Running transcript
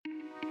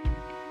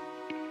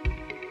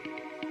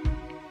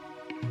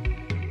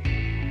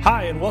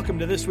Hi, and welcome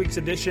to this week's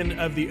edition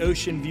of the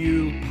Ocean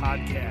View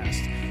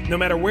Podcast. No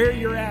matter where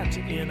you're at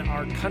in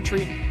our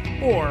country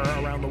or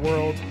around the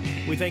world,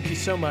 we thank you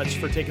so much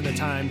for taking the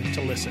time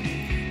to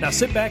listen. Now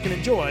sit back and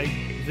enjoy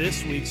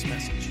this week's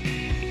message.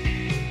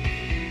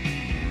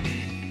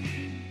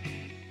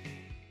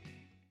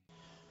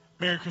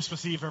 Merry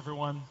Christmas Eve,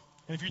 everyone.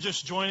 And if you're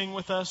just joining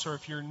with us or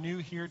if you're new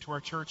here to our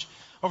church,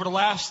 over the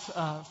last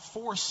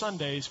 4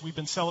 Sundays, we've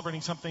been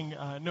celebrating something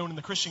known in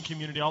the Christian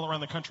community all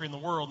around the country and the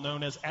world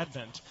known as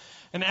Advent.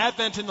 And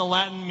Advent in the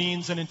Latin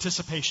means an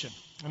anticipation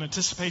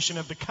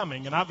of the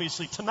coming. And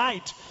obviously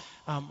tonight,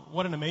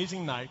 what an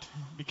amazing night,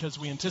 because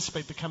we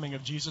anticipate the coming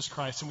of Jesus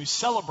Christ and we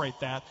celebrate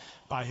that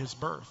by his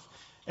birth.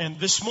 And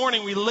this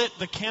morning we lit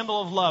the candle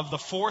of love, the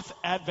 4th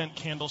Advent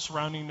candle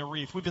surrounding the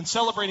wreath. We've been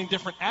celebrating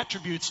different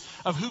attributes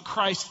of who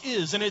Christ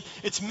is. And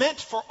it's meant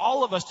for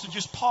all of us to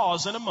just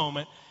pause in a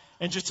moment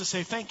and just to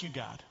say, thank you,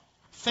 God.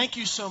 Thank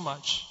you so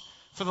much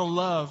for the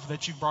love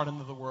that you brought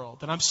into the world.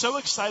 And I'm so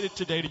excited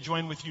today to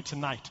join with you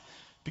tonight,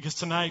 because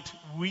tonight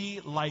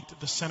we light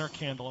the center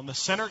candle. And the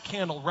center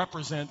candle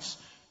represents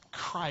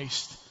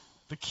Christ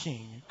the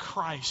King,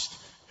 Christ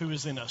who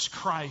is in us,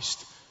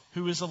 Christ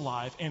who is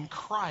alive, and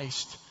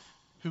Christ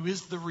who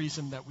is the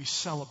reason that we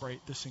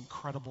celebrate this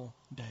incredible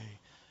day.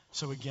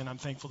 So again, I'm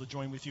thankful to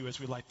join with you as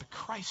we light the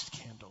Christ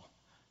candle,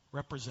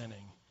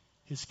 representing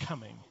his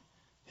coming,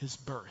 his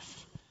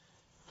birth,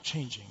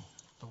 changing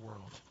the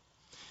world.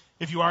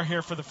 If you are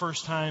here for the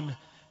first time,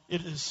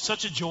 it is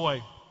such a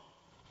joy.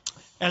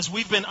 As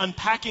we've been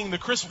unpacking the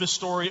Christmas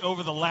story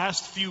over the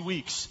last few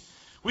weeks,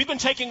 we've been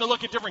taking a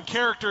look at different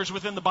characters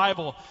within the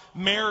Bible.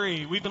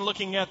 Mary, we've been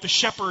looking at the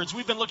shepherds,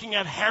 we've been looking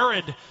at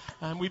Herod,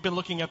 and we've been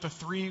looking at the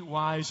 3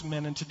 wise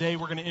men. And today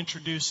we're going to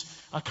introduce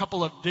a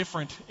couple of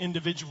different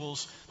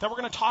individuals that we're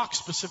going to talk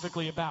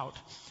specifically about.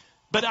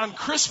 But on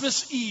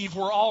Christmas Eve,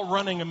 we're all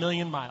running a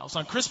million miles.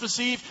 On Christmas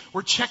Eve,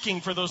 we're checking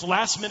for those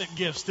last-minute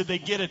gifts. Did they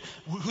get it?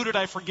 Who did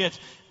I forget?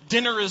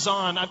 Dinner is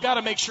on. I've got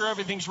to make sure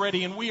everything's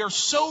ready. And we are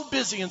so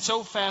busy and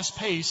so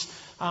fast-paced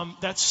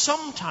that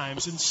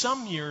sometimes, in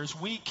some years,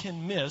 we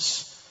can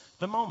miss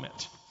the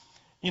moment.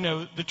 You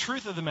know, the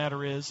truth of the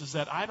matter is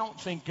that I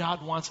don't think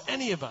God wants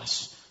any of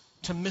us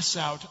to miss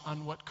out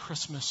on what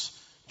Christmas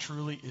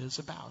truly is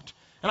about.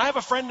 And I have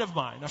a friend of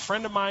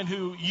mine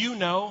who you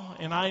know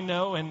and I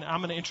know, and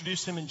I'm going to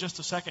introduce him in just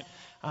a second.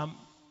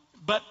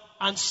 But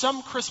on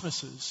some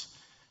Christmases,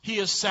 he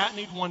has sat and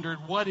he'd wondered,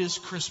 what is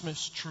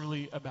Christmas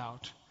truly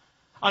about?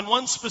 On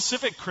one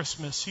specific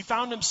Christmas, he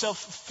found himself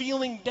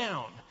feeling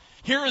down.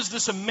 Here is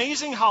this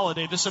amazing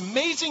holiday, this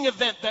amazing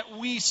event that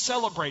we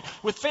celebrate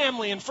with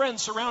family and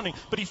friends surrounding.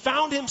 But he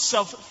found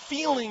himself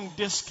feeling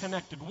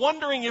disconnected,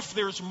 wondering if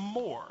there's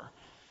more.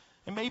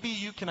 And maybe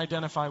you can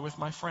identify with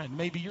my friend.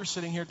 Maybe you're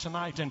sitting here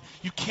tonight and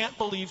you can't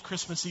believe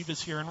Christmas Eve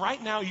is here. And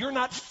right now you're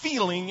not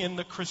feeling in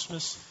the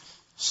Christmas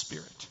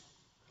spirit.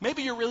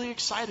 Maybe you're really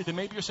excited and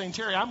maybe you're saying,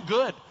 Terry, I'm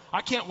good.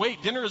 I can't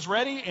wait. Dinner is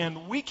ready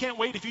and we can't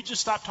wait. If you just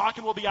stop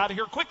talking, we'll be out of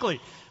here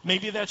quickly.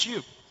 Maybe that's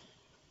you.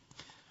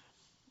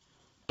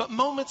 But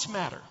moments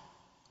matter.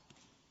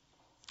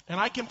 And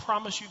I can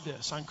promise you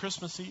this, on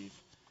Christmas Eve,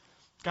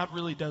 God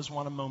really does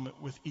want a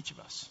moment with each of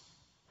us.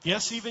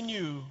 Yes, even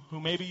you, who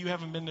maybe you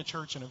haven't been to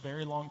church in a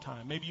very long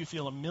time. Maybe you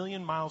feel a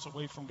million miles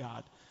away from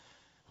God.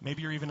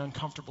 Maybe you're even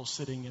uncomfortable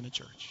sitting in a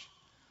church.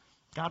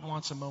 God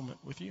wants a moment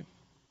with you.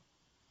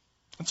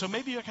 And so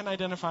maybe you can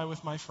identify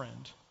with my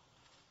friend,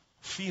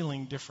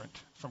 feeling different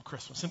from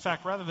Christmas. In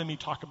fact, rather than me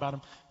talk about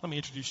him, let me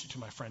introduce you to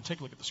my friend.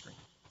 Take a look at the screen.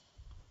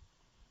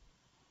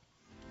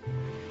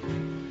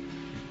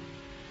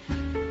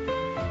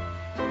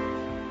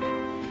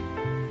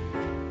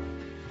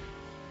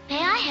 May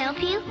I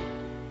help you?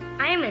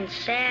 I am in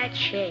sad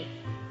shape.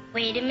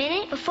 Wait a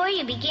minute. Before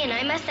you begin,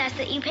 I must ask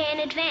that you pay in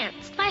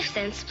advance. 5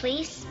 cents,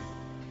 please.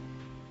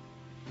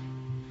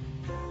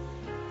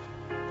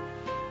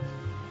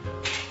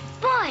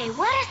 Boy,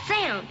 what a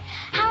sound.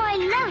 How I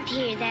love to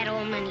hear that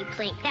old money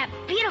plink. That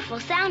beautiful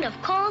sound of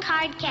cold,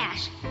 hard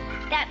cash.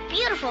 That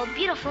beautiful,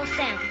 beautiful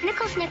sound.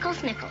 Nickels,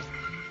 nickels, nickels.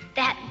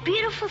 That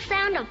beautiful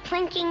sound of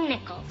plinking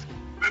nickels.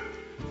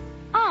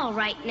 All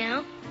right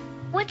now.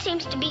 What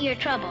seems to be your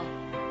trouble?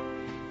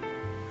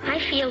 I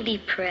feel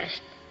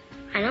depressed.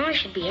 I know I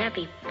should be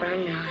happy, but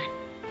I'm not.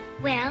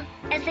 Well,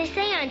 as they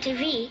say on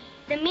TV,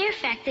 the mere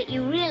fact that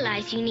you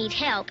realize you need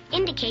help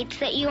indicates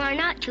that you are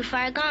not too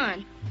far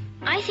gone.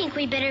 I think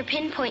we better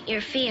pinpoint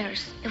your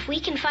fears. If we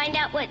can find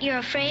out what you're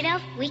afraid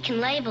of, we can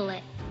label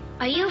it.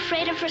 Are you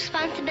afraid of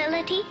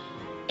responsibility?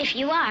 If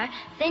you are,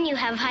 then you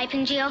have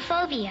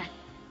hypengiophobia.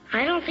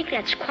 I don't think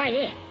that's quite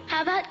it.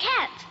 How about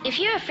cats? If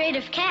you're afraid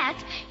of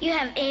cats, you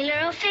have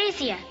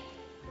ailurophasia.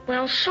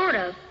 Well, sort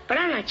of, but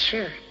I'm not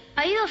sure.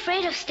 Are you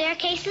afraid of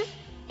staircases?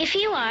 If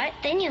you are,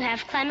 then you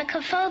have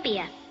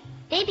climacophobia.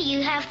 Maybe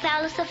you have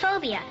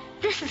thalassophobia.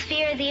 This is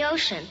fear of the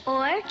ocean.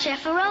 Or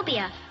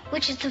chephorobia,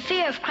 which is the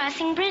fear of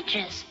crossing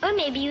bridges. Or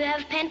maybe you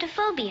have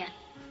pantophobia.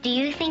 Do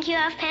you think you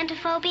have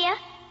pantophobia?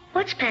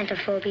 What's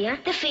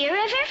pantophobia? The fear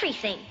of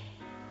everything.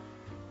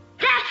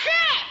 That's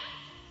it!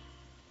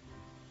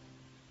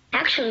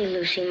 Actually,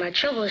 Lucy, my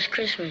trouble is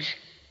Christmas.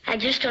 I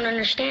just don't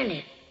understand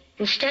it.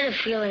 Instead of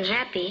feeling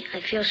happy,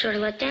 I feel sort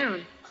of let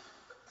down.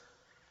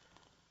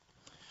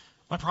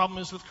 My problem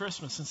is with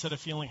Christmas. Instead of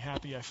feeling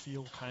happy, I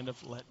feel kind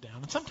of let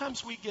down. And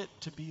sometimes we get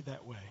to be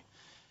that way.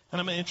 And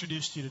I'm going to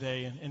introduce to you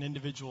today an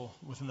individual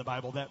within the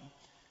Bible that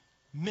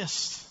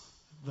missed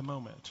the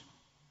moment.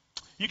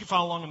 You can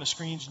follow along on the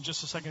screens in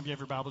just a second. If you have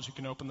your Bibles, you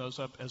can open those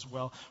up as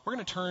well. We're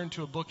going to turn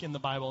to a book in the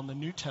Bible in the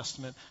New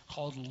Testament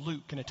called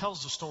Luke. And it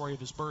tells the story of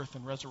his birth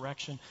and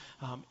resurrection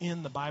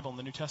in the Bible in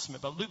the New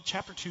Testament. But Luke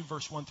chapter 2,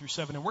 verse 1 through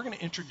 7. And we're going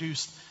to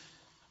introduce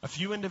a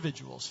few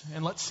individuals.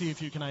 And let's see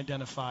if you can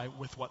identify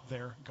with what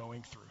they're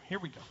going through. Here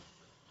we go.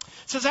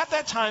 It says, at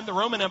that time, the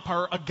Roman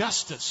Emperor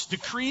Augustus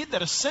decreed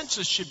that a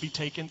census should be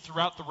taken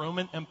throughout the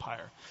Roman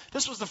Empire.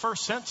 This was the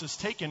first census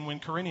taken when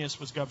Quirinius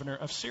was governor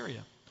of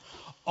Syria.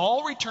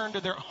 All returned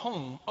to their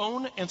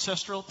own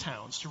ancestral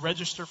towns to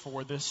register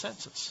for this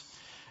census.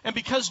 And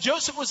because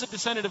Joseph was a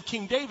descendant of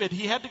King David,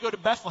 he had to go to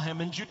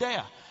Bethlehem in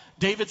Judea,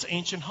 David's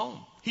ancient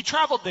home. He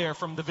traveled there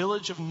from the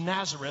village of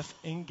Nazareth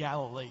in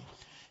Galilee.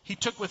 He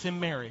took with him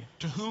Mary,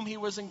 to whom he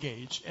was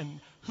engaged and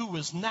who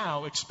was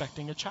now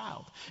expecting a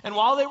child. And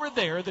while they were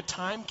there, the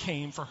time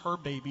came for her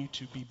baby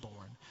to be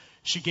born.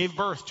 She gave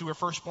birth to her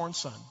firstborn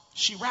son.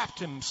 She wrapped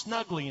him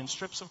snugly in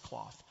strips of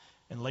cloth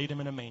and laid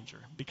him in a manger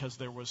because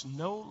there was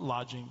no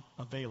lodging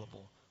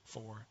available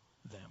for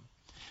them.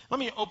 Let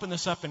me open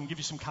this up and give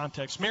you some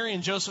context. Mary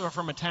and Joseph are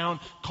from a town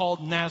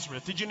called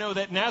Nazareth. Did you know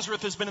that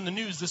Nazareth has been in the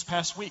news this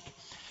past week?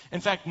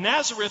 In fact,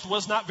 Nazareth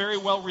was not very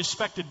well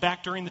respected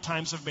back during the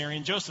times of Mary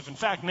and Joseph. In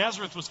fact,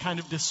 Nazareth was kind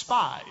of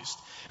despised.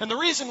 And the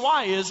reason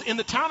why is in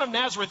the town of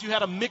Nazareth, you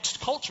had a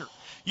mixed culture.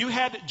 You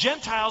had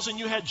Gentiles and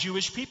you had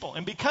Jewish people.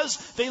 And because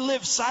they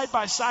lived side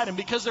by side and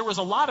because there was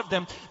a lot of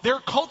them, their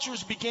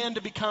cultures began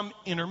to become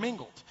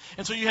intermingled.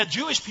 And so you had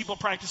Jewish people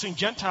practicing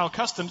Gentile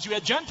customs. You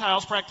had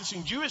Gentiles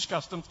practicing Jewish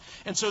customs.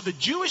 And so the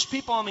Jewish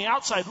people on the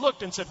outside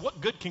looked and said,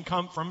 what good can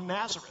come from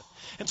Nazareth?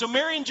 And so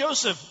Mary and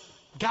Joseph,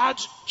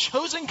 God's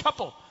chosen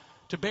couple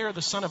to bear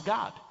the Son of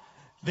God,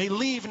 they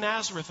leave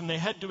Nazareth and they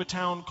head to a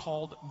town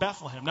called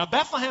Bethlehem. Now,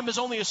 Bethlehem is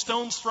only a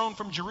stone's throw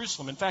from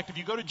Jerusalem. In fact, if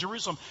you go to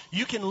Jerusalem,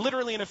 you can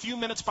literally in a few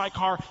minutes by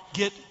car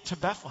get to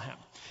Bethlehem.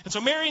 And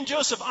so Mary and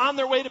Joseph on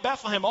their way to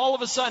Bethlehem, all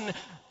of a sudden,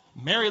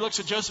 Mary looks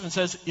at Joseph and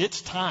says,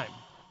 it's time.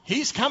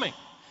 He's coming.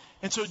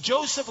 And so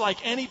Joseph,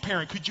 like any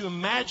parent, could you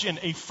imagine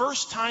a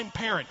first-time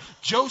parent?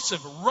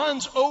 Joseph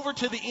runs over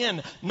to the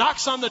inn,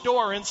 knocks on the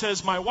door and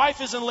says, my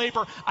wife is in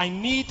labor. I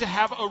need to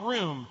have a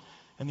room.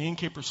 And the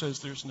innkeeper says,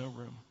 there's no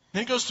room.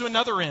 Then he goes to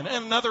another inn,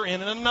 and another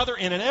inn, and another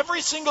inn. And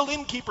every single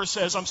innkeeper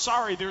says, I'm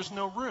sorry, there's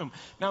no room.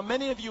 Now,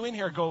 many of you in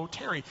here go,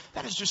 Terry,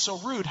 that is just so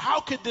rude. How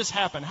could this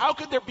happen? How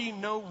could there be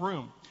no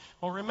room?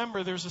 Well,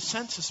 remember, there's a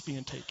census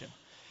being taken.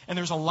 And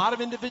there's a lot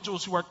of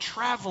individuals who are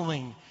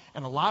traveling,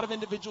 and a lot of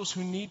individuals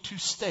who need to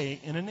stay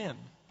in an inn.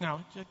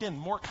 Now, again,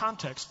 more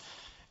context.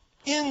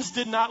 Inns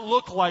did not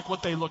look like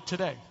what they look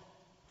today.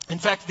 In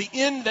fact, the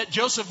inn that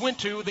Joseph went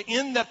to, the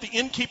inn that the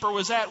innkeeper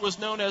was at, was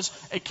known as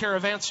a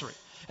caravansary.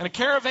 And a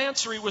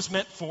caravansary was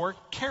meant for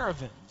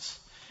caravans.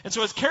 And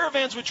so as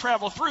caravans would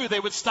travel through, they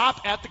would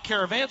stop at the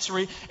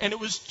caravansary, and it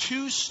was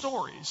 2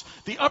 stories.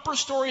 The upper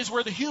story is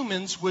where the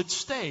humans would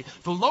stay.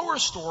 The lower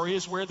story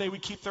is where they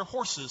would keep their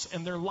horses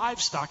and their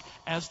livestock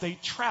as they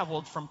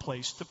traveled from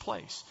place to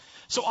place.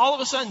 So all of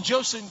a sudden,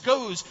 Joseph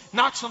goes,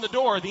 knocks on the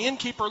door. The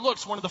innkeeper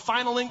looks, one of the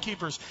final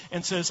innkeepers,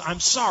 and says, I'm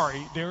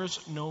sorry, there's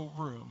no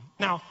room.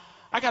 Now,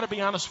 I got to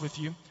be honest with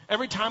you.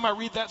 Every time I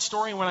read that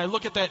story and when I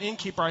look at that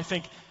innkeeper, I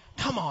think,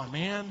 come on,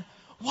 man.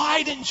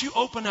 Why didn't you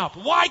open up?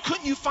 Why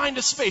couldn't you find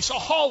a space, a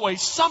hallway,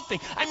 something?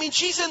 I mean,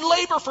 she's in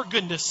labor, for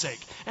goodness sake.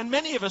 And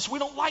many of us, we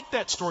don't like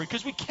that story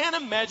because we can't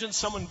imagine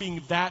someone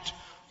being that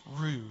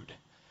rude.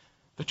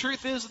 The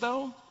truth is,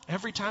 though,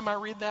 every time I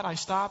read that, I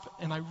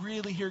stop and I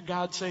really hear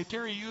God say,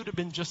 Terry, you'd have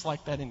been just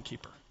like that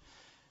innkeeper.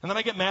 And then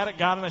I get mad at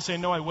God and I say,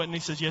 no, I wouldn't.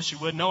 He says, yes, you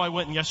would. No, I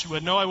wouldn't. Yes, you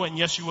would. No, I wouldn't.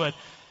 Yes, you would.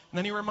 And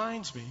then he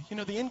reminds me,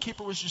 the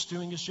innkeeper was just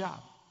doing his job.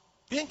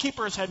 The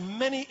innkeeper has had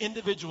many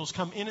individuals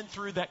come in and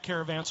through that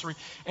caravansary,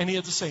 and he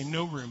had to say,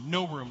 no room,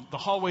 no room. The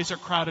hallways are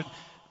crowded.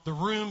 The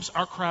rooms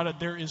are crowded.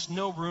 There is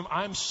no room.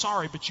 I'm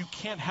sorry, but you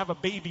can't have a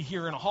baby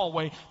here in a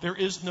hallway. There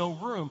is no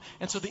room.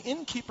 And so the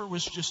innkeeper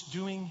was just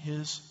doing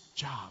his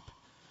job.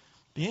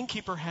 The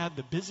innkeeper had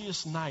the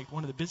busiest night,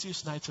 one of the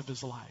busiest nights of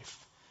his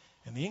life.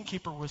 And the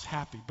innkeeper was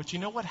happy. But you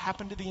know what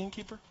happened to the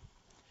innkeeper?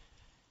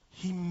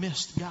 He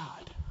missed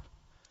God.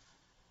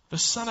 The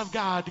Son of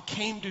God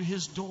came to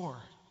his door.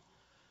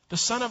 The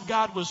Son of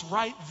God was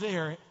right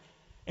there,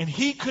 and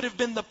he could have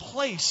been the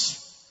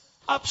place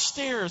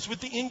upstairs with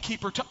the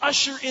innkeeper to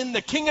usher in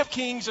the King of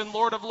Kings and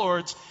Lord of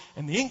Lords.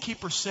 And the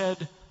innkeeper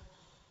said,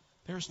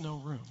 there's no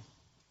room.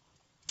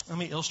 Let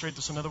me illustrate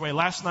this another way.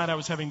 Last night I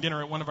was having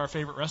dinner at one of our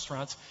favorite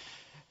restaurants.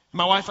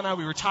 My wife and I,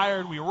 we were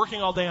tired. We were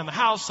working all day on the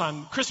house,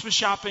 on Christmas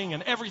shopping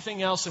and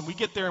everything else. And we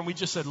get there and we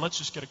just said, let's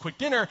just get a quick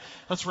dinner.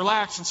 Let's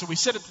relax. And so we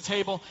sit at the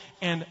table,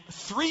 and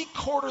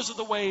 3/4 of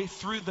the way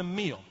through the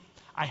meal,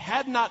 I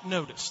had not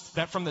noticed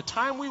that from the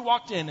time we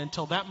walked in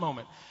until that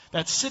moment,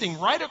 that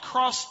sitting right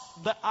across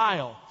the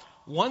aisle,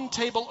 one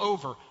table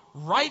over,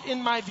 right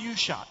in my view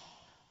shot,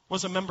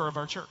 was a member of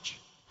our church.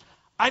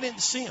 I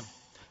didn't see him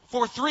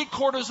for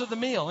 3/4 of the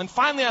meal. And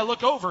finally I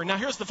look over. Now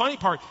here's the funny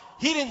part.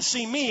 He didn't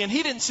see me, and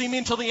he didn't see me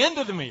until the end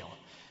of the meal.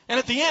 And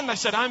at the end I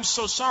said, I'm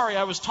so sorry.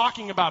 I was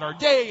talking about our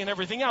day and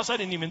everything else. I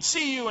didn't even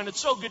see you, and it's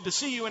so good to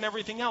see you and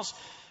everything else.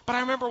 But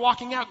I remember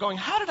walking out going,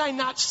 how did I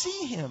not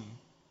see him?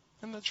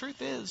 And the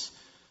truth is,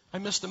 I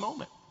missed a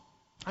moment.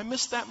 I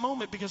missed that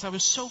moment because I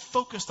was so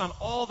focused on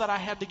all that I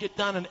had to get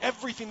done and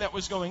everything that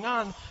was going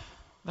on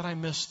that I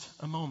missed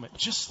a moment.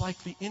 Just like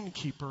the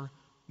innkeeper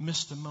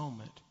missed a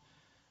moment.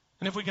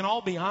 And if we can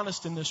all be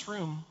honest in this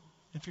room,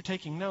 if you're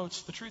taking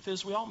notes, the truth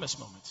is we all miss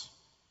moments.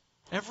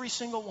 Every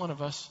single one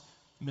of us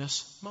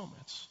miss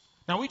moments.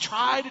 Now we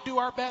try to do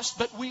our best,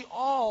 but we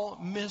all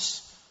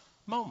miss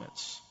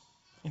moments.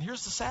 And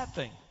here's the sad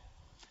thing.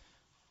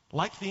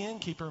 Like the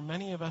innkeeper,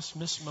 many of us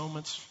miss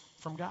moments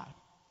from God.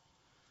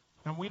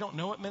 Now we don't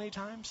know it many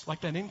times,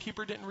 like that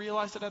innkeeper didn't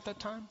realize it at that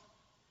time,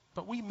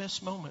 but we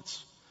miss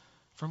moments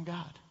from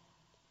God.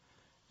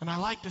 And I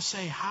like to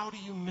say, how do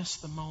you miss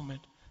the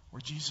moment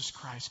where Jesus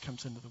Christ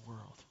comes into the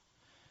world?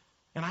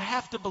 And I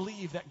have to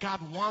believe that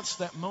God wants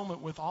that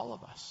moment with all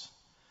of us.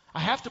 I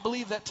have to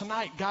believe that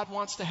tonight God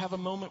wants to have a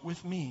moment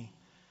with me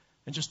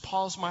and just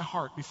pause my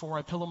heart before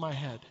I pillow my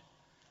head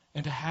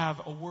and to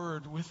have a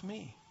word with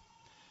me.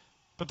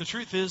 But the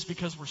truth is,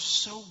 because we're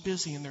so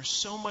busy and there's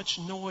so much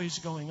noise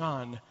going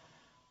on,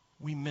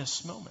 we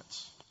miss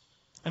moments.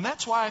 And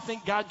that's why I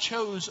think God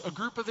chose a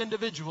group of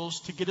individuals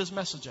to get his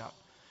message out.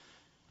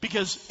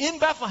 Because in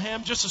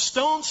Bethlehem, just a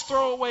stone's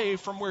throw away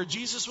from where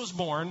Jesus was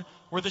born,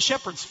 were the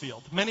shepherd's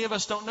field. Many of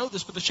us don't know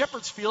this, but the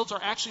shepherd's fields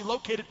are actually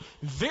located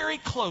very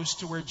close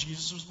to where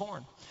Jesus was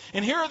born.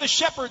 And here are the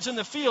shepherds in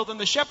the field, and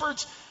the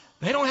shepherds,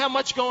 they don't have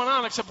much going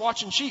on except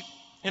watching sheep.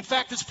 In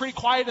fact, it's pretty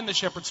quiet in the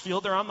shepherd's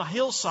field. They're on the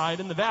hillside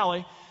in the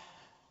valley,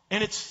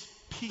 and it's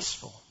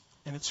peaceful,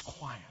 and it's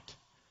quiet.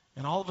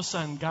 And all of a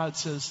sudden, God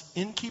says,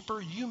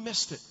 innkeeper, you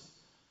missed it.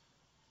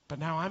 But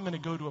now I'm going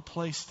to go to a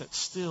place that's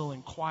still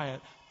and quiet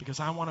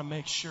because I want to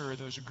make sure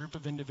there's a group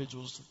of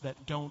individuals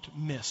that don't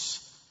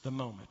miss the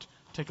moment.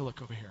 Take a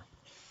look over here.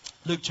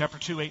 Luke chapter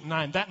 2, 8 and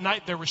 9. That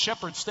night there were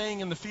shepherds staying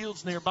in the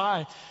fields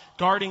nearby,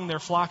 guarding their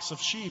flocks of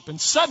sheep. And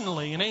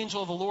suddenly an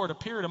angel of the Lord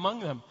appeared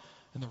among them,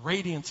 and the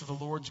radiance of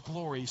the Lord's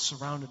glory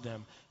surrounded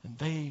them, and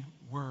they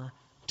were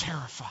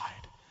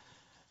terrified.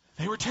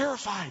 They were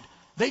terrified.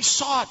 They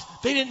saw it.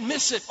 They didn't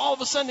miss it. All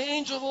of a sudden the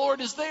angel of the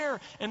Lord is there.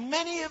 And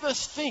many of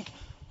us think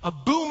a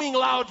booming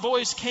loud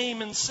voice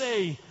came and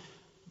say,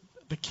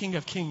 the King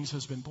of Kings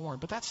has been born.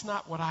 But that's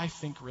not what I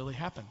think really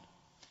happened.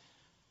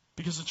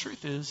 Because the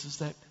truth is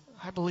that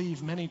I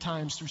believe many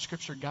times through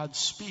Scripture, God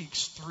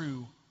speaks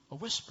through a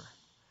whisper.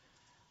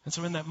 And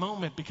so in that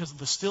moment, because of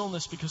the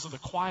stillness, because of the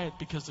quiet,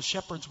 because the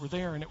shepherds were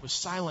there and it was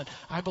silent,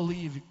 I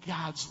believe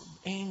God's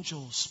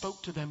angel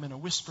spoke to them in a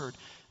whisper.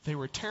 They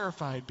were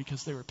terrified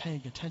because they were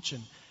paying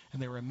attention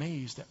and they were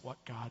amazed at what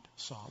God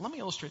saw. Let me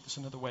illustrate this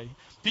another way.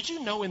 Did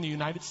you know in the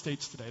United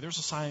States today, there's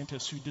a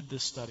scientist who did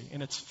this study,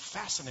 and it's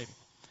fascinating.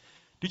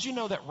 Did you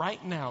know that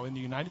right now in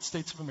the United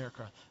States of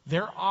America,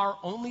 there are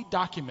only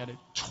documented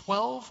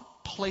 12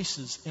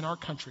 places in our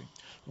country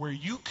where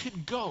you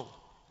could go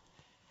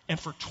and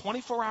for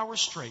 24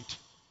 hours straight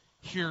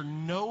hear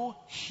no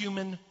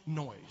human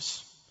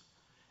noise?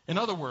 In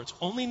other words,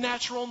 only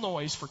natural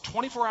noise for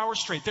 24 hours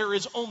straight. There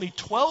is only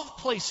 12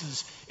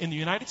 places in the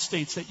United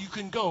States that you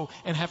can go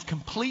and have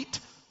complete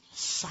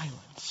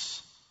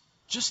silence.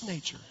 Just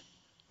nature.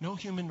 No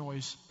human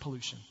noise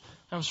pollution.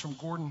 That was from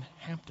Gordon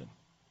Hampton.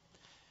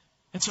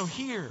 And so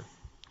here,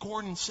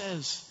 Gordon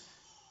says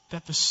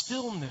that the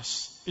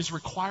stillness is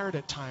required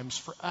at times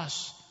for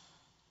us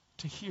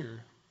to hear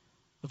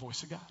the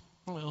voice of God.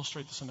 I'll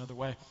illustrate this another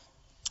way.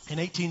 In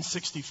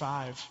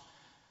 1865,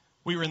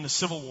 we were in the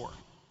Civil War.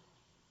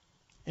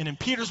 And in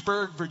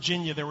Petersburg,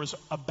 Virginia, there was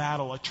a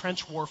battle, a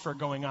trench warfare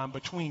going on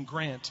between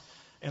Grant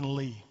and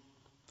Lee.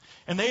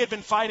 And they had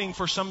been fighting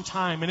for some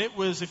time. And it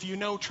was, if you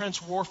know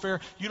trench warfare,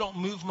 you don't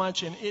move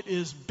much, and it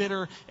is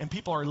bitter, and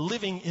people are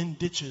living in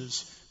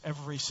ditches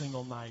every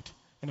single night.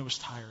 And it was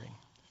tiring.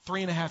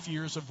 3.5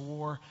 years of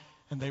war,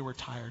 and they were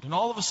tired. And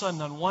all of a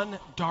sudden, on one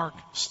dark,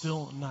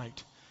 still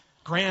night,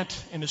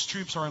 Grant and his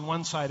troops are on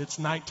one side. It's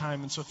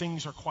nighttime, and so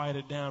things are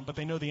quieted down, but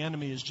they know the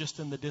enemy is just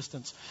in the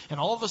distance. And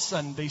all of a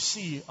sudden, they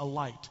see a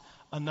light,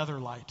 another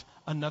light,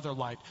 another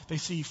light. They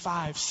see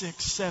 5,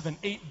 6, 7,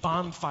 8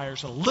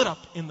 bonfires lit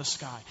up in the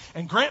sky.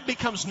 And Grant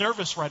becomes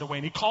nervous right away,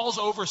 and he calls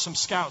over some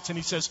scouts, and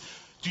he says,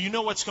 do you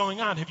know what's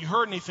going on? Have you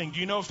heard anything? Do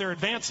you know if they're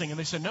advancing? And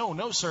they said,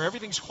 no, sir,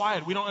 everything's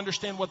quiet. We don't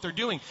understand what they're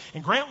doing.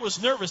 And Grant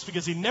was nervous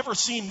because he'd never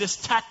seen this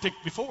tactic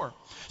before.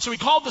 So he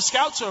called the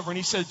scouts over and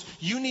he said,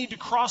 you need to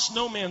cross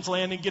no man's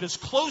land and get as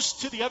close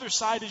to the other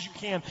side as you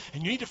can.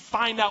 And you need to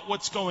find out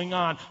what's going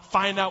on,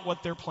 find out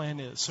what their plan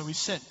is. So he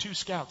sent 2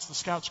 scouts. The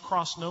scouts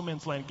crossed no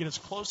man's land, get as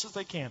close as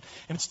they can.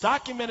 And it's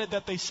documented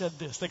that they said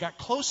this. They got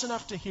close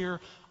enough to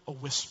hear a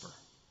whisper.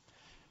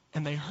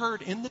 and they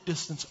heard in the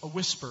distance a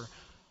whisper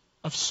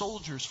of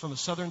soldiers from the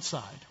southern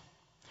side.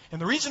 And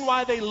the reason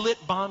why they lit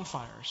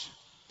bonfires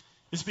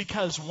is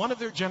because one of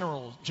their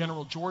generals,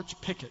 General George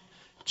Pickett,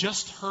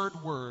 just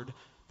heard word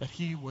that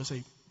he was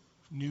a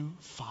new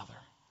father,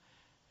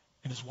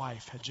 and his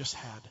wife had just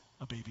had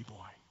a baby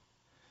boy.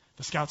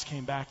 The scouts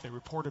came back. They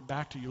reported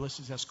back to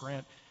Ulysses S.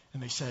 Grant,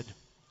 and they said,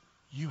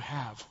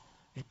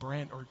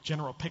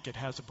 General Pickett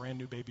has a brand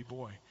new baby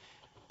boy.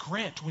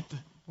 Grant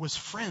was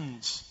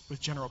friends with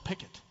General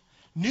Pickett,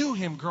 knew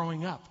him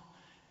growing up.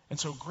 And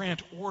so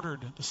Grant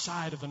ordered the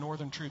side of the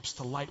northern troops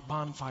to light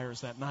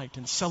bonfires that night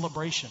in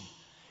celebration,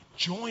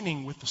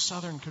 joining with the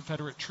southern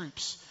Confederate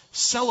troops,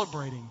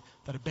 celebrating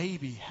that a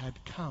baby had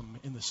come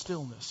in the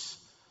stillness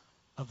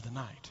of the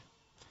night.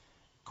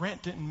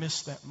 Grant didn't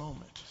miss that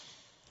moment,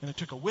 and it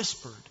took a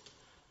whisper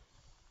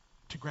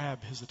to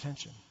grab his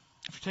attention.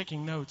 If you're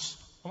taking notes,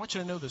 I want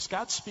you to know this.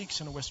 God speaks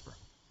in a whisper.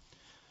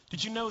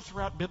 Did you know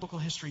throughout biblical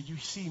history you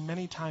see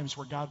many times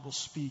where God will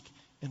speak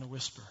in a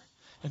whisper?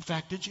 In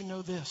fact, did you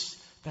know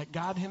this? That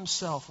God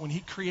himself, when he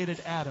created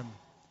Adam,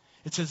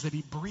 it says that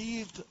he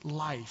breathed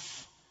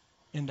life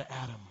into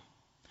Adam.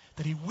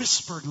 That he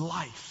whispered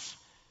life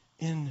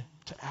into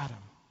Adam.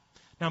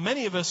 Now,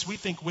 many of us, we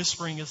think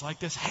whispering is like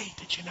this. Hey,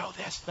 did you know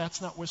this? That's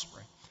not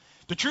whispering.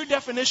 The true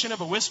definition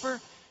of a whisper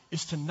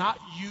is to not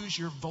use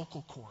your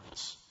vocal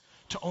cords,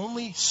 to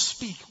only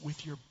speak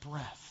with your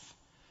breath.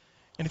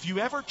 And if you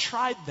ever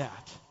tried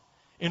that,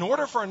 in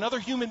order for another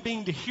human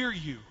being to hear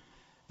you,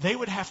 they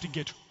would have to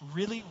get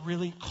really,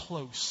 really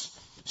close.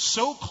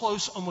 So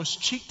close,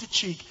 almost cheek to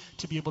cheek,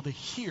 to be able to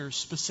hear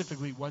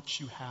specifically what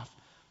you have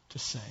to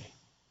say.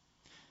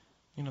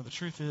 You know, the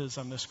truth is,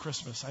 on this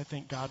Christmas, I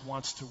think God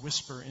wants to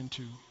whisper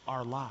into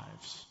our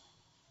lives.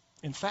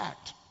 In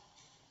fact,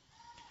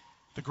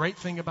 the great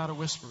thing about a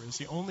whisper is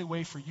the only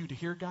way for you to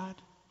hear God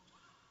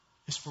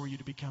is for you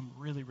to become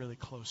really, really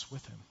close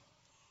with him.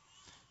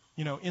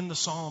 You know, in the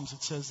Psalms,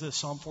 it says this,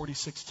 Psalm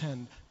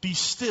 46:10, "Be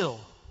still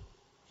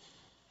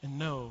and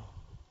know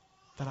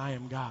that I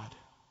am God."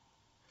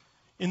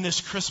 In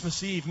this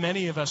Christmas Eve,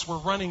 many of us, we're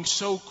running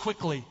so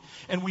quickly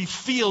and we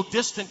feel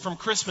distant from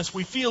Christmas.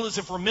 We feel as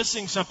if we're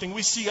missing something.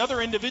 We see other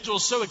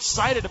individuals so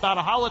excited about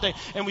a holiday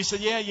and we say,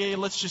 yeah,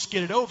 let's just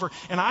get it over.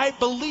 And I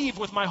believe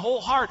with my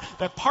whole heart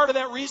that part of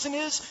that reason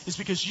is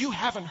because you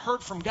haven't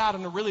heard from God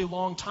in a really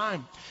long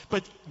time.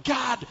 But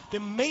God, the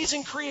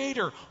amazing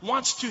Creator,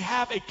 wants to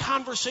have a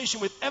conversation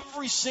with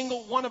every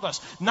single one of us.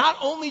 Not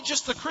only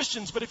just the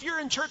Christians, but if you're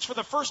in church for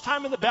the first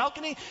time in the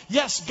balcony,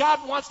 yes,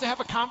 God wants to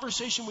have a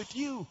conversation with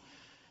you.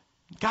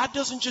 God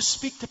doesn't just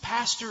speak to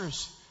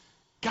pastors.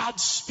 God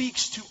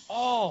speaks to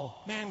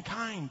all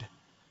mankind.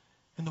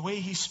 And the way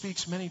he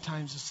speaks many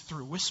times is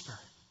through a whisper.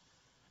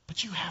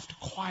 But you have to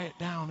quiet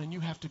down and you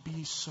have to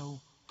be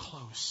so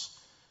close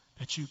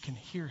that you can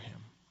hear him.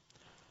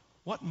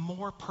 What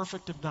more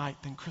perfect of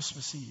night than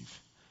Christmas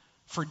Eve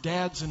for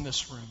dads in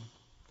this room,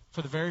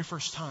 for the very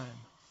first time,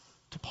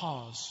 to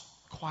pause,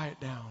 quiet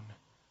down,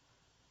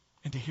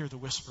 and to hear the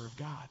whisper of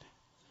God.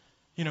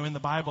 You know, in the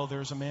Bible,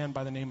 there's a man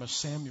by the name of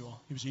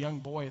Samuel. He was a young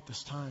boy at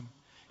this time.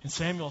 And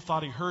Samuel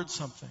thought he heard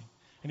something,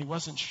 and he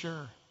wasn't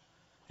sure.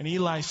 And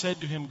Eli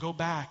said to him, "Go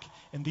back,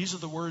 and these are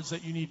the words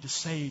that you need to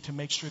say to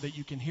make sure that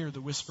you can hear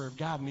the whisper of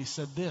God." And he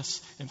said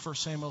this in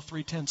 1 Samuel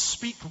 3:10,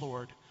 "Speak,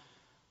 Lord,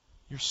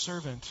 your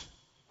servant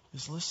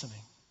is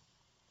listening."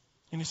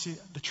 And you see,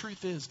 the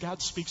truth is,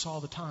 God speaks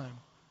all the time,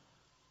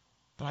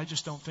 but I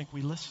just don't think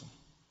we listen.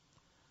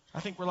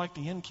 I think we're like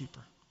the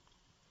innkeeper.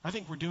 I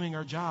think we're doing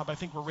our job. I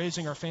think we're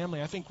raising our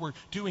family. I think we're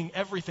doing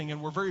everything,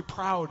 and we're very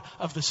proud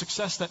of the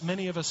success that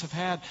many of us have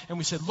had. And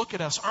we said, look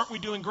at us. Aren't we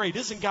doing great?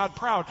 Isn't God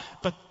proud?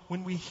 But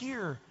when we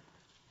hear,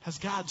 has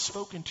God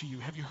spoken to you?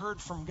 Have you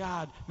heard from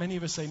God? Many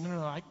of us say,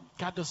 no,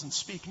 God doesn't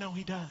speak. No,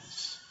 he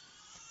does.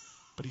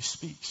 But he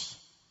speaks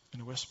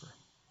in a whisper.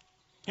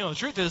 You know, the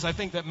truth is, I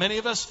think that many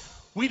of us,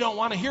 we don't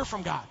want to hear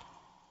from God.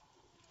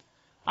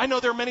 I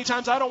know there are many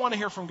times I don't want to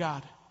hear from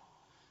God.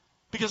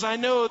 Because I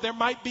know there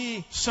might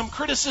be some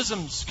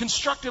criticisms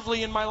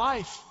constructively in my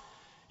life.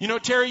 You know,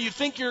 Terry, you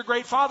think you're a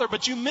great father,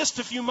 but you missed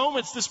a few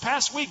moments this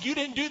past week. You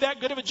didn't do that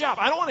good of a job.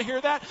 I don't want to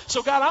hear that.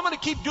 So God, I'm going to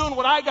keep doing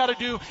what I got to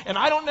do. And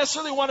I don't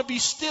necessarily want to be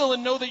still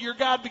and know that you're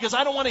God, because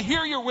I don't want to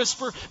hear your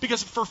whisper,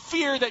 because for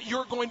fear that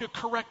you're going to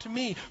correct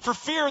me. For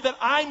fear that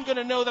I'm going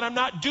to know that I'm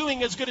not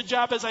doing as good a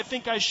job as I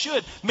think I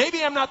should.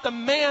 Maybe I'm not the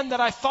man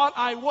that I thought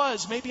I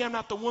was. Maybe I'm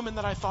not the woman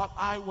that I thought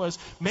I was.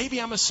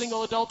 Maybe I'm a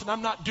single adult and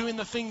I'm not doing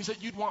the things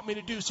that you'd want me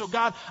to do. So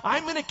God,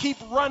 I'm going to keep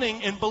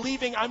running and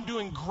believing I'm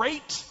doing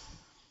great.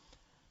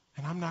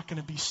 And I'm not going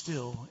to be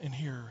still and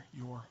hear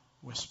your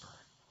whisper.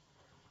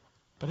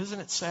 But isn't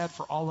it sad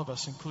for all of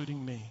us,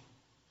 including me?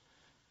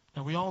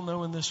 Now, we all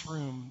know in this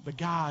room, the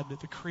God,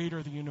 the creator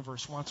of the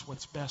universe, wants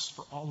what's best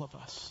for all of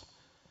us.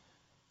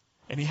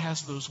 And he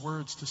has those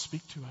words to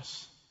speak to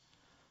us.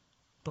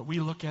 But we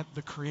look at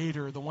the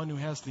creator, the one who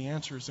has the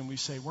answers, and we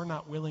say, we're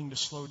not willing to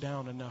slow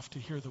down enough to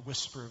hear the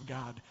whisper of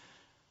God,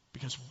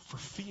 because for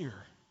fear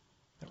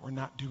that we're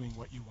not doing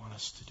what you want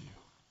us to do.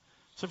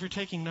 So if you're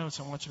taking notes,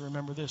 I want you to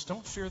remember this.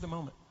 Don't fear the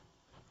moment.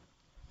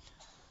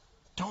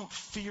 Don't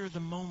fear the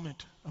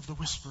moment of the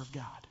whisper of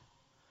God.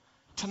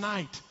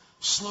 Tonight,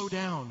 slow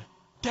down.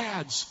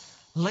 Dads,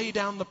 lay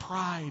down the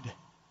pride.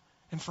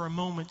 And for a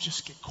moment,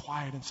 just get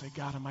quiet and say,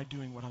 God, am I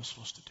doing what I'm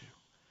supposed to do?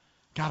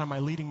 God, am I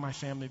leading my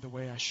family the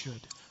way I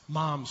should?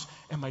 Moms,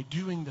 am I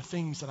doing the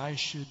things that I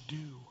should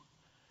do?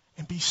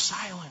 And be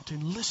silent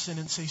and listen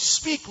and say,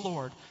 speak,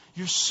 Lord.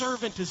 Your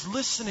servant is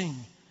listening.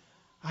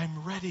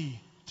 I'm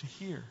ready to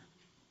hear.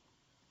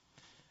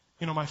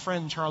 You know, my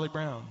friend Charlie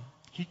Brown,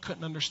 he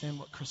couldn't understand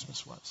what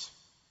Christmas was.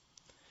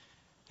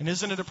 And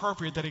isn't it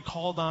appropriate that he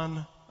called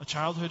on a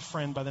childhood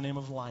friend by the name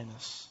of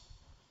Linus?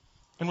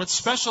 And what's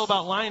special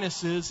about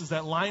Linus is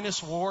that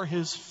Linus wore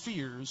his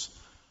fears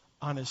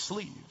on his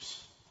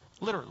sleeves.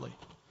 Literally.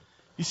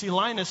 You see,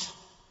 Linus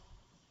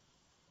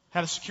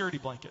had a security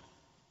blanket.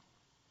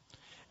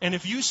 And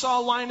if you saw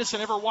Linus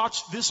and ever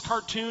watched this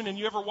cartoon and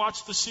you ever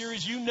watched the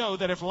series, you know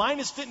that if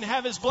Linus didn't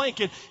have his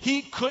blanket,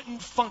 he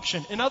couldn't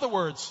function. In other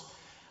words,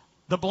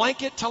 the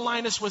blanket to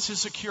Linus was his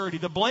security.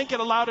 The blanket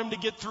allowed him to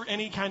get through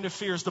any kind of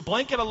fears. The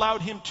blanket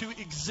allowed him to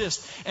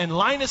exist. And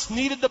Linus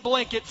needed the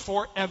blanket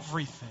for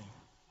everything.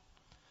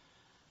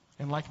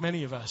 And like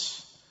many of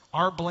us,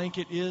 our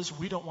blanket is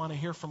we don't want to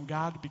hear from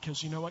God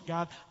because you know what,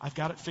 God? I've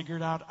got it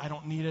figured out. I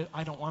don't need it.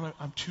 I don't want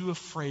to. I'm too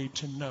afraid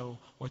to know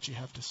what you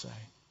have to say.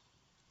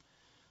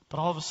 But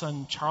all of a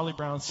sudden, Charlie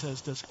Brown says,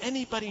 does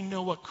anybody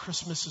know what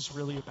Christmas is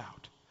really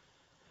about?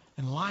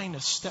 And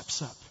Linus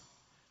steps up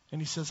and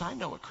he says, I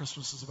know what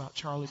Christmas is about,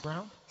 Charlie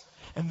Brown.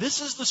 And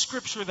this is the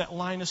scripture that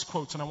Linus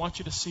quotes, and I want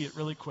you to see it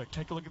really quick.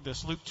 Take a look at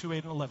this, Luke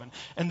 2:8-11.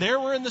 And there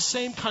were in the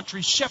same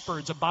country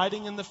shepherds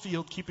abiding in the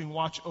field, keeping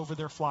watch over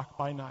their flock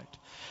by night.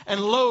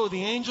 And lo,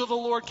 the angel of the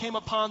Lord came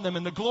upon them,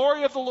 and the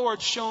glory of the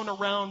Lord shone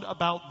around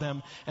about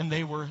them, and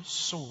they were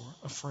sore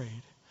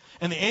afraid.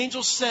 And the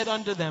angel said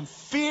unto them,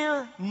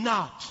 fear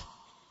not,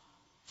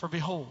 for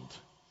behold,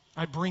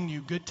 I bring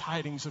you good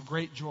tidings of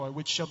great joy,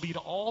 which shall be to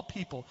all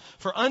people.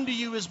 For unto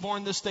you is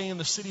born this day in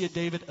the city of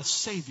David a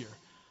Savior,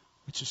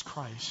 which is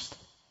Christ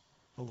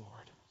the Lord.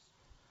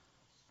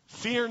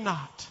 Fear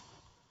not.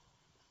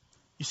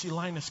 You see,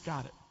 Linus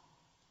got it.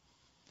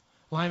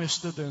 Linus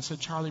stood there and said,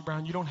 Charlie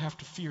Brown, you don't have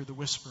to fear the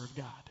whisper of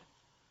God.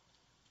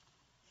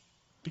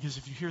 Because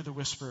if you hear the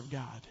whisper of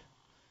God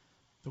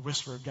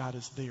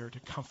is there to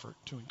comfort,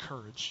 to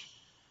encourage.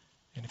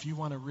 And if you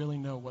want to really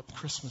know what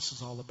Christmas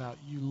is all about,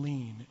 you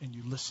lean and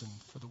you listen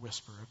for the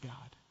whisper of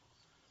God.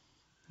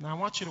 Now I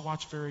want you to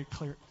watch very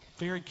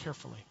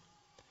carefully.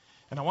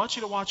 And I want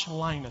you to watch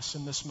Linus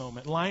in this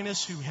moment.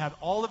 Linus, who had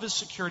all of his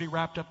security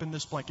wrapped up in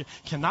this blanket,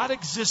 cannot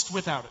exist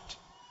without it.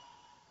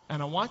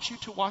 And I want you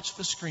to watch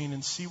the screen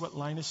and see what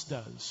Linus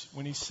does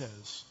when he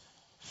says,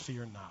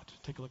 fear not.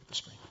 Take a look at the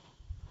screen.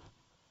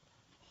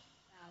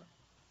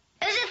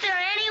 Isn't there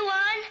anyone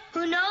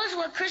who knows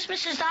what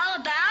Christmas is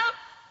all about?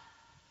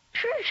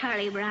 Sure,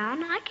 Charlie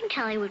Brown. I can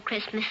tell you what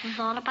Christmas is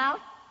all about.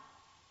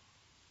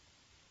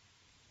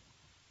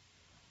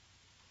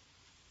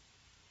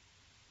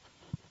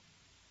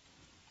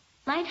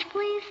 Lights,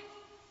 please.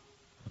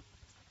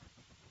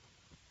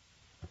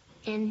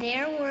 And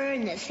there were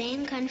in the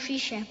same country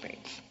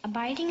shepherds,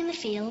 abiding in the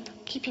field,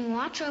 keeping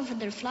watch over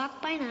their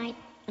flock by night.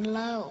 And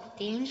lo,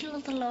 the angel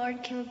of the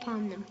Lord came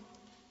upon them.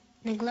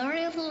 And the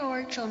glory of the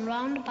Lord shone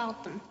round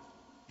about them.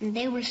 And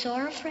they were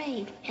sore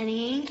afraid. And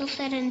the angel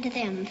said unto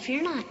them,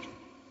 fear not.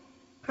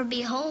 For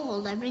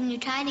behold, I bring you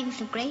tidings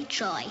of great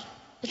joy,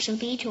 which shall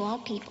be to all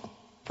people.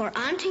 For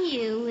unto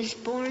you is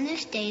born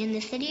this day in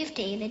the city of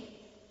David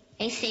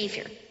a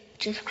Savior,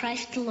 which is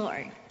Christ the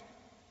Lord.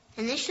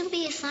 And this shall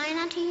be a sign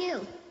unto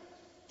you.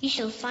 You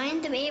shall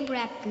find the babe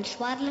wrapped in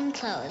swaddling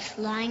clothes,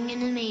 lying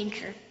in a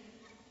manger.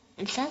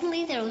 And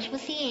suddenly there was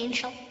with the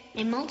angel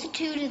a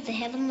multitude of the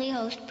heavenly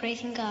host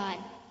praising God,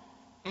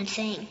 and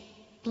saying,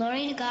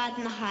 Glory to God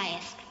in the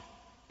highest,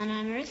 and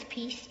on earth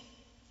peace,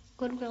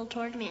 goodwill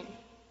toward men.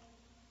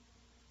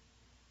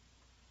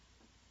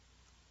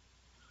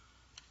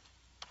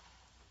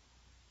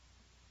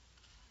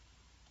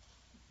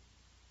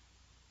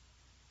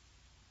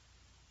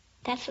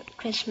 That's what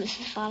Christmas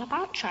is all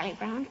about, Charlie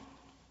Brown.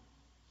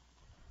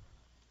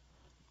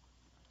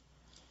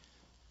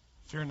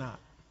 Fear not.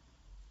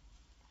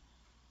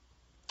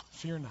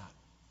 Fear not.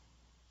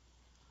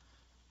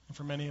 And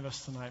for many of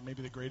us tonight,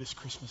 maybe the greatest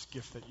Christmas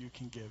gift that you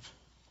can give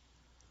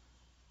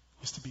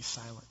is to be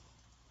silent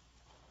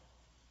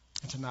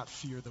and to not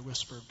fear the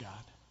whisper of God.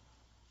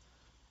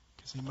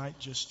 Because he might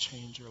just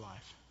change your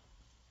life.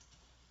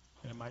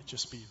 And it might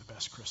just be the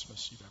best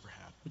Christmas you've ever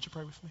had. Would you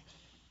pray with me?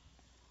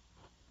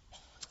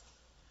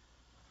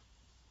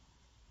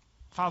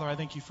 Father, I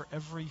thank you for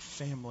every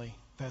family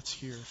that's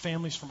here.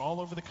 Families from all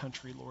over the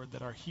country, Lord,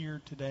 that are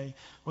here today,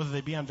 whether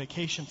they be on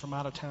vacation from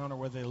out of town or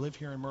whether they live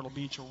here in Myrtle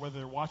Beach or whether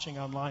they're watching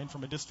online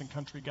from a distant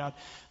country, God,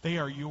 they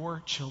are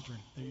your children.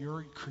 They're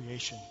your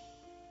creation.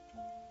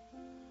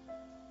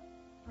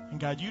 And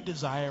God, you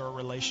desire a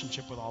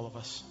relationship with all of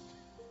us.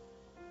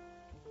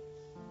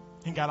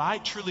 And God, I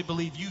truly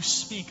believe you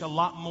speak a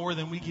lot more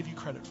than we give you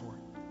credit for.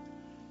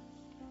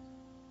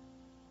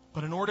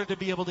 But in order to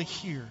be able to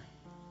hear,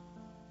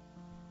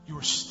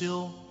 your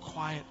still,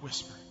 quiet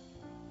whisper.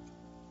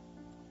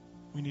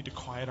 We need to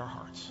quiet our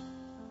hearts.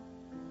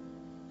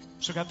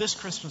 So God, this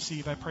Christmas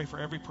Eve, I pray for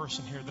every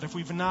person here that if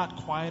we've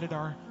not quieted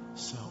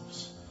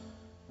ourselves,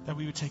 that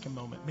we would take a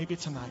moment, maybe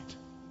tonight,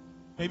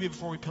 maybe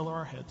before we pillow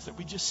our heads, that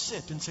we just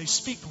sit and say,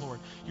 speak, Lord.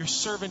 Your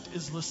servant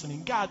is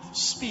listening. God,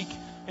 speak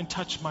and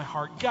touch my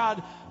heart.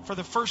 God, for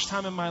the first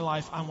time in my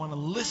life, I want to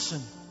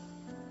listen.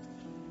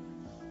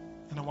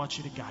 And I want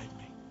you to guide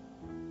me.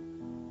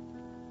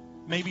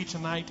 Maybe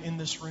tonight in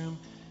this room,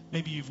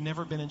 maybe you've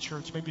never been in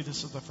church. Maybe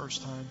this is the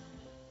first time.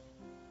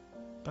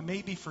 But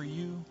maybe for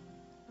you,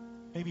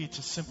 maybe it's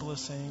as simple as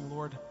saying,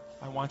 Lord,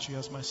 I want you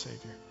as my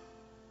Savior.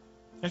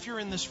 If you're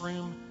in this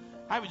room,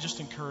 I would just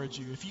encourage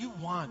you, if you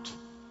want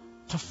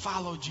to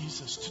follow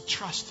Jesus, to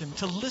trust him,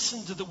 to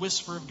listen to the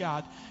whisper of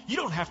God, you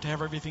don't have to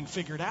have everything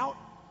figured out.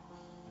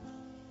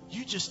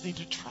 You just need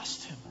to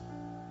trust him.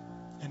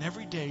 And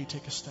every day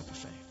take a step of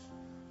faith.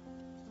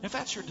 If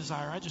that's your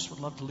desire, I just would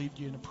love to lead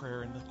you in a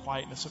prayer in the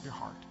quietness of your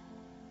heart.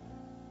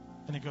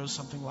 And it goes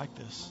something like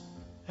this.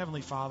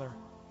 Heavenly Father,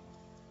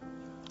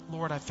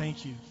 Lord, I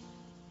thank you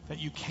that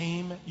you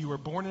came, you were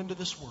born into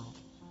this world.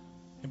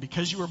 And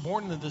because you were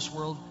born into this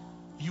world,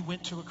 you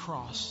went to a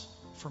cross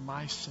for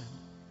my sin.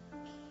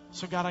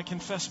 So God, I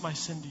confess my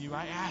sin to you.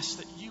 I ask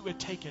that you would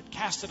take it,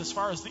 cast it as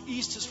far as the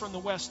east is from the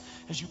west,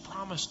 as you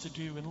promised to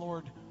do. And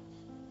Lord,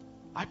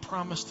 I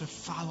promise to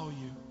follow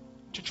you,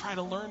 to try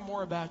to learn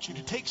more about you,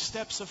 to take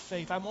steps of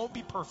faith. I won't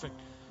be perfect,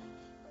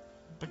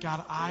 but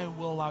God, I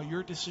will allow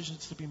your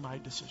decisions to be my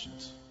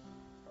decisions.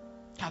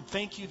 God,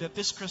 thank you that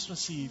this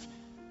Christmas Eve,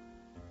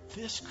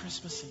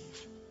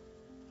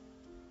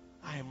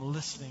 I am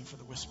listening for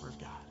the whisper of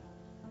God.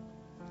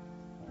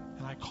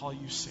 And I call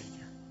you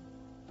Savior.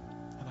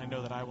 And I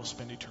know that I will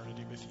spend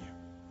eternity with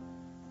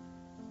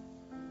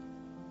you.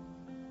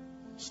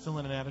 Still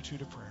in an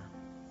attitude of prayer.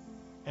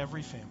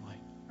 Every family,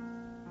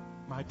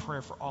 my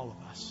prayer for all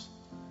of us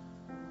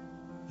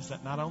is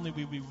that not only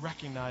we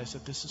recognize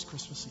that this is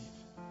Christmas Eve,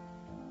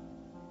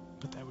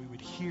 but that we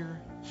would hear,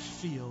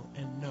 feel,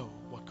 and know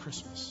what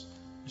Christmas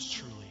is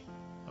truly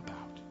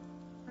about.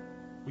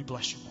 We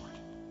bless you, Lord.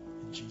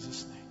 In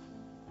Jesus' name.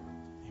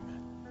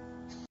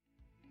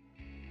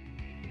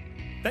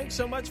 Thanks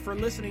so much for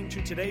listening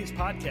to today's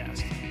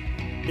podcast.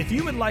 If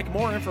you would like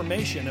more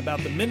information about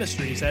the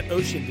ministries at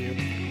Ocean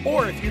View,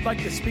 or if you'd like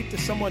to speak to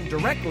someone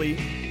directly,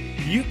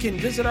 you can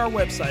visit our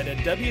website at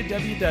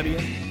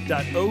www.ovbc.org.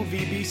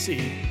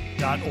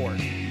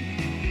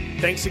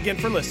 Thanks again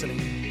for listening.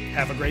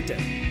 Have a great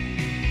day.